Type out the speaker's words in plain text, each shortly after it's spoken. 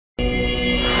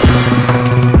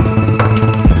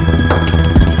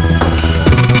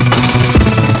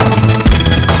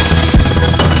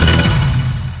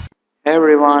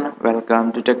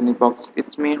welcome to Technibox.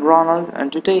 It's me Ronald,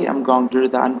 and today I'm going to do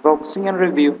the unboxing and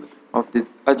review of this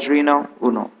Arduino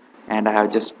Uno. And I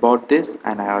have just bought this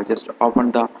and I have just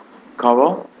opened the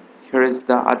cover. Here is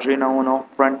the Arduino Uno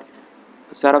front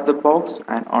side of the box,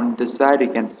 and on this side you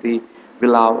can see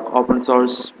we'll have open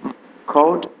source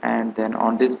code, and then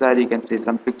on this side you can see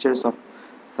some pictures of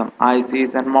some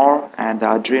ICs and more, and the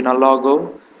Arduino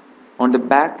logo. On the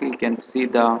back you can see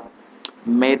the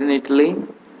made in Italy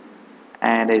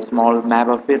and a small map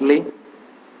of Italy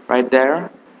right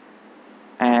there,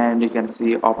 and you can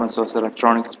see open source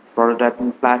electronics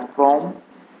prototyping platform.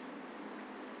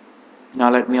 Now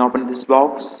let me open this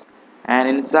box, and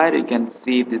inside you can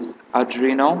see this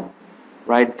Arduino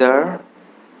right there.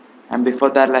 And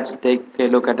before that, let's take a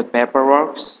look at the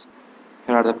paperwork.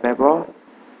 Here are the paper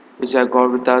which I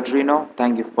got with the Arduino.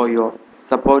 Thank you for your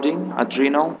supporting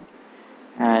Arduino.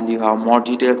 And you have more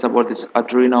details about this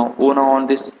Arduino Uno on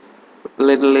this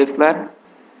little leaflet.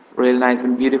 Really nice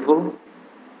and beautiful.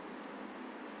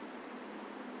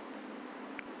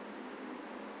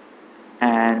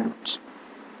 And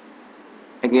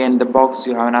again, the box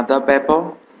you have another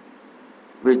paper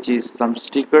which is some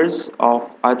stickers of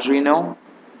Arduino,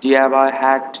 DIY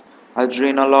hacked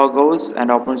Arduino logos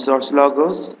and open source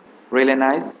logos. Really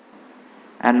nice.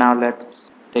 And now let's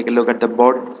take a look at the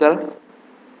board itself.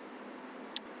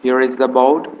 Here is the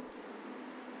board.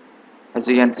 As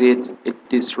you can see, it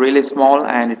is really small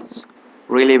and it's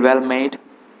really well made.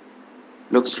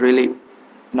 Looks really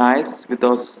nice with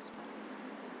those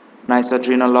nice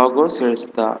Arduino logos. Here is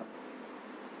the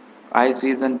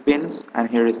ICs and pins, and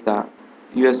here is the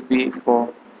USB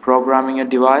for programming a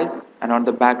device. And on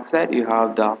the back side you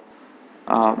have the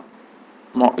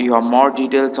more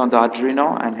details on the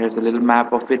Arduino, and here's a little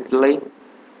map of Italy,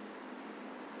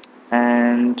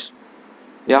 and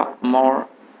yeah, more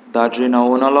the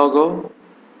Arduino Uno logo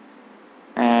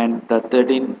and the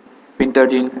pin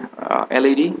 13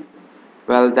 LED.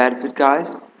 Well, that's it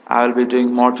guys. I will be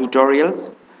doing more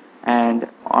tutorials and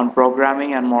on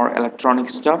programming and more electronic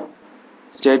stuff.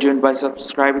 Stay tuned by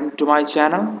subscribing to my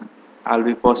channel. I'll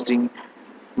be posting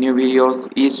new videos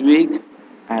each week,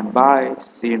 and bye.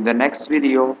 See you in the next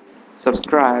video.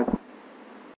 Subscribe.